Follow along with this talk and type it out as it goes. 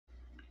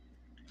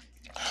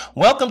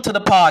Welcome to the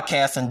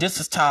podcast, and this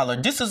is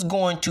Tyler. This is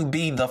going to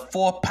be the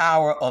fourth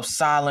power of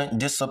silent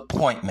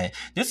disappointment.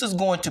 This is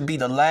going to be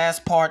the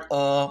last part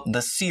of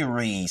the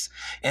series,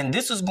 and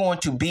this is going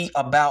to be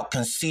about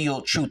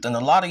concealed truth. And a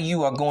lot of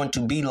you are going to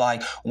be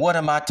like, what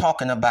am I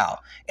talking about?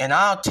 And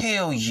I'll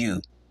tell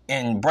you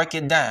and break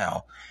it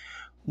down.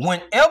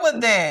 Whenever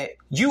that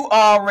you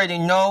already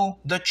know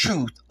the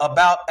truth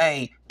about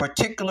a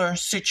particular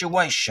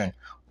situation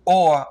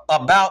or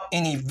about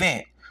an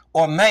event,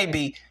 or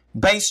maybe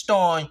based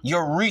on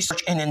your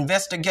research and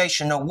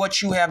investigation of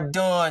what you have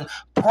done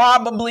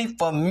probably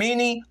for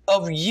many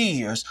of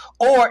years,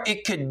 or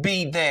it could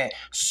be that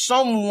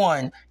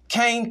someone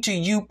came to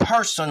you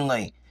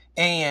personally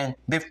and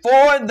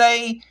before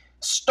they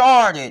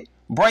started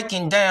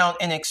breaking down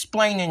and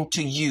explaining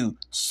to you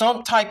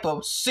some type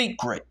of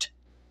secret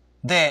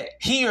that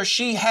he or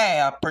she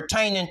have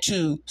pertaining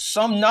to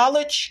some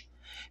knowledge,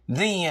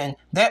 then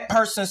that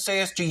person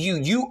says to you,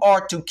 you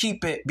are to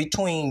keep it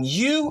between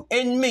you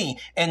and me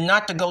and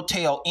not to go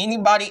tell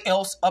anybody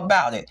else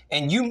about it.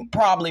 And you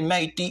probably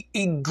made the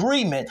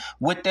agreement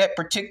with that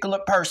particular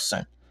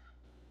person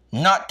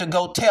not to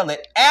go tell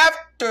it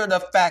after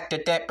the fact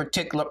that that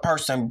particular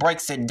person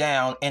breaks it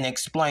down and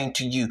explain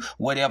to you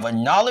whatever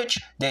knowledge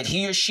that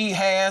he or she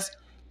has,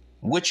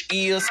 which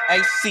is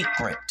a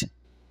secret.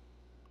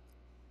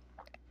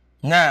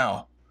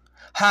 Now,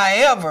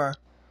 however,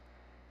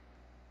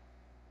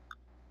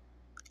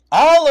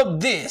 all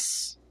of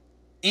this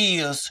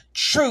is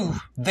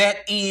truth that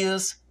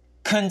is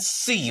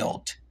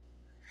concealed.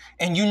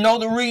 And you know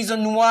the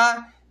reason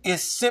why?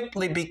 It's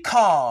simply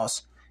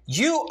because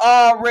you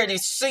already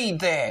see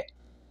that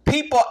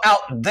people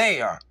out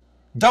there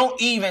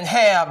don't even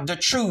have the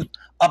truth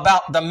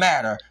about the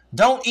matter,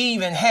 don't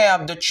even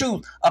have the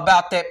truth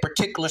about that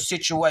particular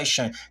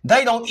situation.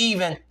 They don't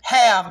even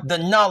have the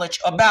knowledge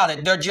about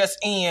it. They're just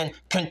in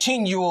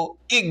continual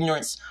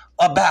ignorance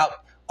about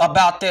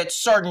that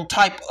certain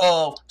type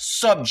of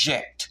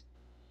subject.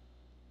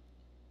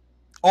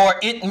 Or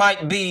it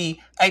might be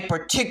a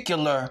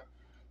particular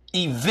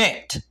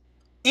event.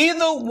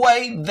 Either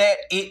way that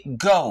it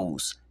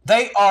goes,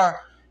 they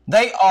are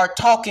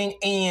talking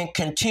in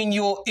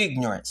continual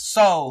ignorance.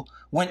 So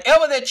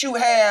whenever that you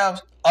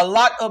have a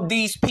lot of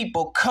these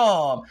people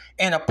come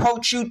and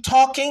approach you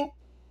talking,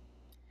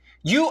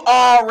 you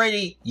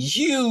already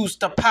use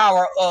the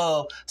power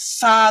of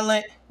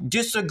silent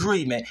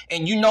disagreement.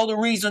 And you know the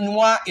reason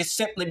why? It's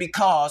simply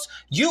because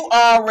you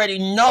already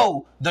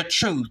know the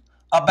truth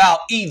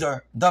about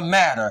either the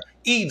matter,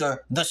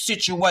 either the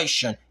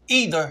situation,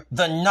 either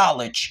the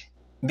knowledge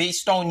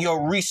based on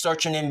your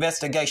research and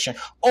investigation,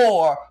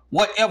 or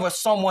whatever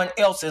someone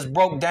else has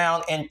broke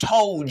down and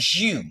told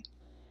you.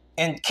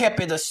 And you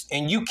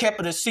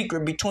kept it a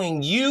secret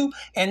between you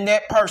and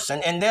that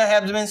person. And there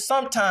have been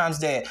sometimes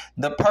that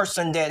the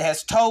person that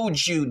has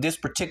told you this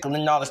particular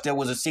knowledge that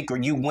was a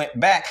secret, you went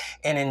back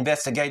and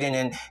investigated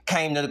and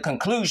came to the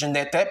conclusion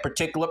that that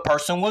particular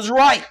person was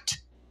right.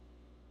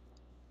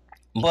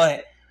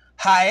 But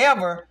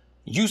however,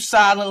 you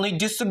silently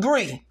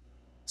disagree.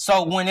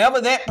 So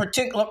whenever that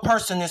particular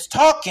person is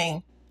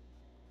talking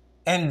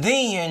and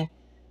then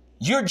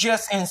you're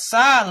just in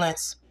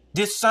silence,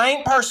 this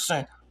same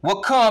person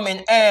will come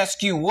and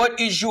ask you, what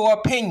is your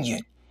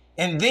opinion?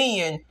 And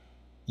then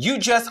you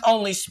just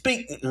only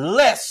speak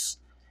less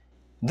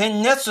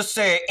than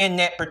necessary in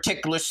that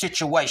particular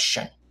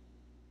situation.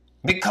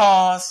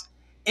 Because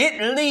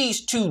it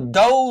leads to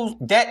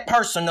that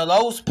person or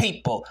those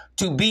people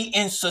to be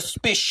in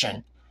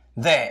suspicion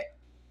that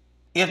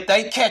if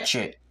they catch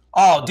it,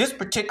 oh, this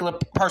particular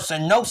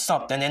person knows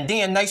something. And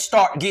then they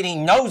start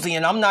getting nosy.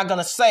 And I'm not going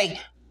to say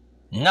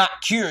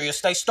not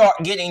curious. They start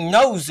getting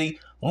nosy,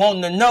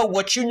 wanting to know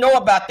what you know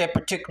about that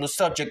particular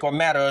subject or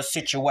matter or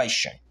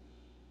situation.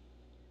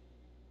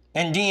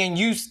 And then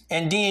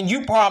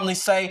you probably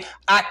say,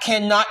 I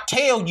cannot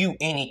tell you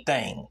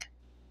anything.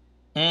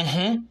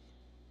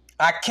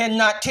 I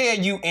cannot tell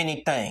you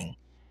anything.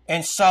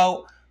 And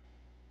so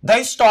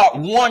they start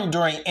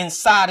wondering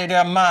inside of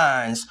their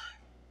minds,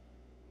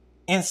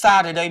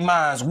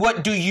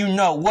 what do you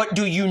know? What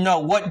do you know?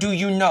 What do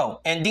you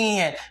know? And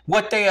then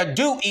what they'll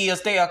do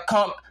is they'll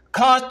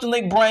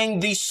constantly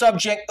bring the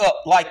subject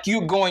up like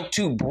you're going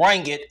to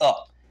bring it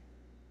up.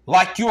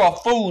 Like you're a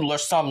fool or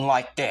something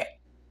like that.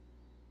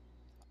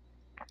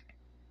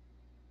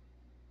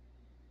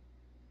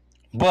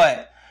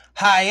 But,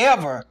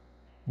 however,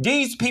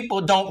 these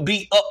people don't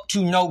be up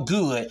to no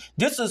good.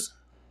 This is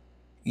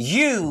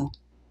you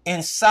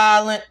in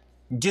silent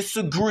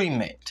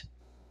disagreement.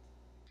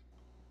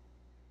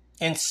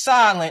 In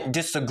silent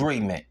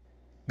disagreement.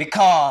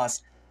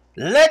 Because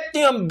let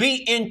them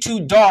be into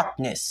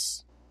darkness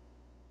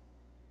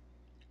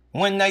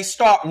when they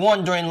start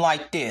wondering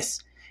like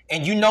this.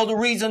 And you know the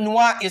reason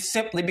why? It's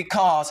simply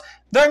because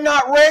they're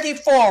not ready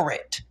for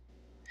it.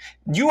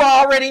 You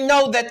already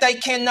know that they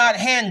cannot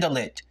handle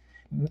it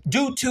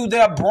due to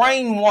their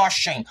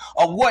brainwashing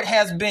of what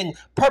has been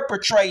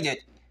perpetrated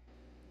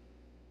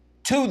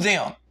to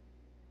them,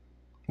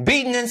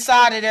 beaten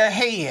inside of their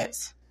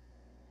heads.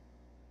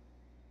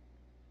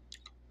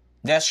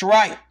 That's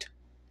right.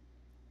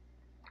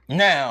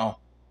 Now,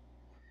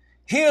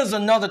 here's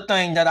another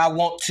thing that I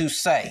want to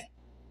say.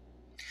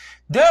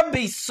 There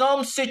be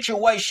some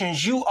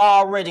situations you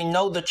already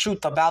know the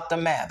truth about the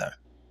matter.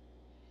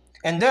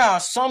 And there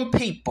are some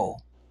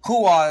people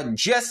who are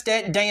just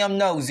that damn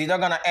nosy. They're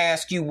going to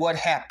ask you what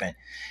happened.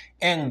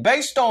 And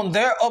based on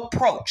their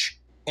approach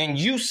and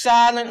you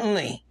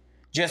silently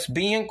just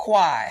being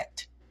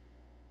quiet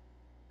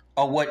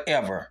or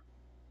whatever,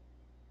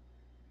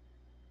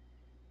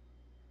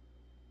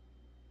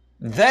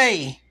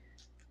 they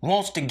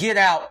wants to get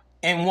out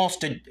and wants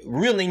to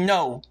really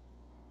know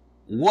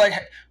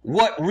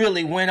what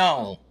really went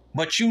on.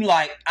 But you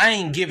like, I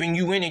ain't giving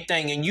you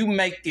anything, and you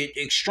make it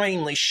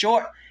extremely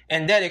short,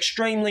 and that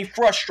extremely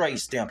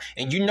frustrates them.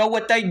 And you know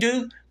what they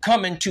do?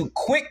 Coming to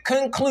quick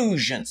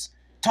conclusions,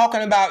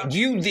 talking about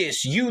you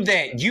this, you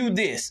that, you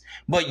this.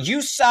 But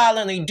you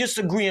silently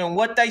disagree on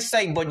what they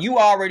say, but you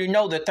already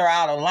know that they're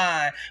out of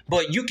line,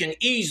 but you can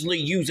easily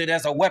use it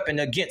as a weapon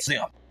against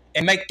them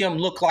and make them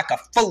look like a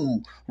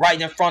fool right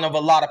in front of a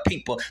lot of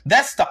people.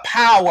 That's the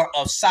power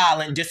of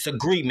silent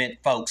disagreement,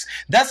 folks.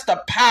 That's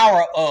the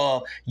power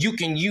of you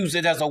can use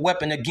it as a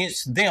weapon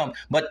against them,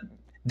 but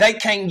they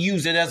can't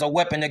use it as a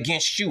weapon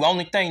against you.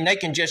 Only thing they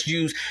can just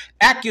use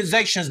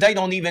accusations they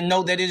don't even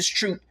know that is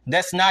true.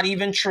 That's not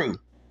even true.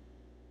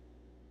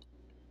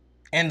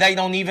 And they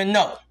don't even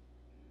know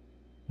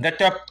that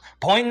they're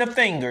pointing the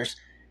fingers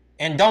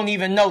and don't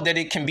even know that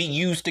it can be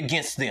used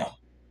against them.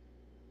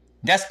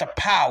 That's the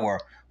power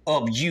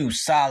of you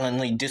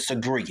silently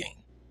disagreeing.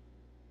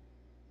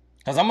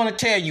 Because I'm going to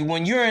tell you,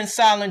 when you're in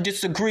silent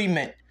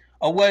disagreement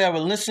or whatever,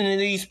 listening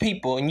to these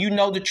people and you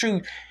know the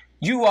truth,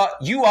 you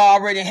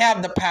already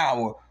have the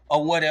power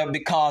or whatever,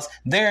 because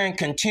they're in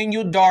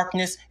continual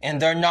darkness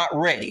and they're not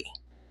ready.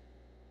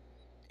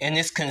 And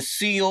it's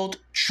concealed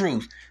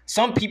truth.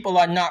 Some people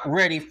are not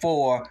ready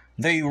for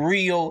the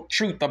real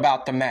truth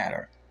about the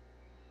matter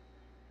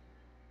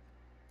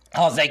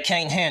because they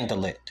can't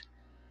handle it.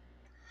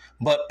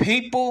 But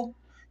people,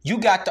 you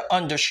got to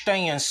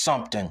understand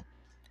something,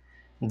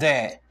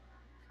 that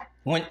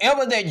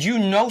whenever that you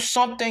know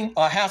something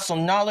or have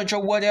some knowledge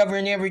or whatever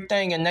and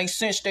everything, and they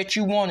sense that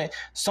you want it,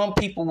 some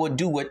people will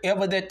do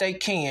whatever that they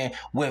can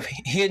with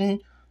hidden,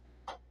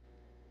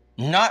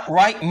 not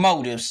right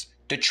motives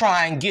to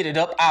try and get it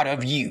up out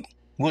of you.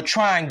 Will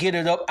try and get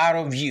it up out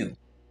of you.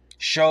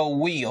 Sure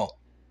will.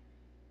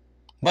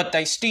 But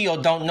they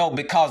still don't know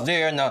because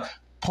they're in a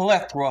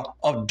plethora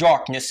of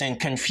darkness and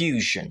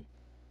confusion.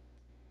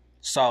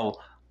 So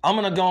I'm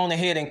going to go on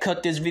ahead and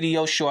cut this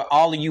video short.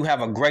 All of you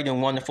have a great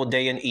and wonderful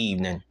day and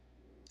evening.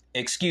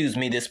 Excuse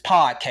me, this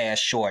podcast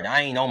short.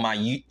 I ain't on my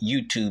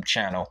YouTube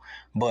channel.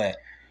 But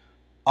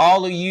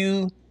all of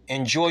you,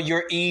 enjoy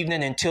your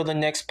evening until the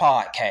next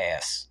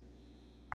podcast.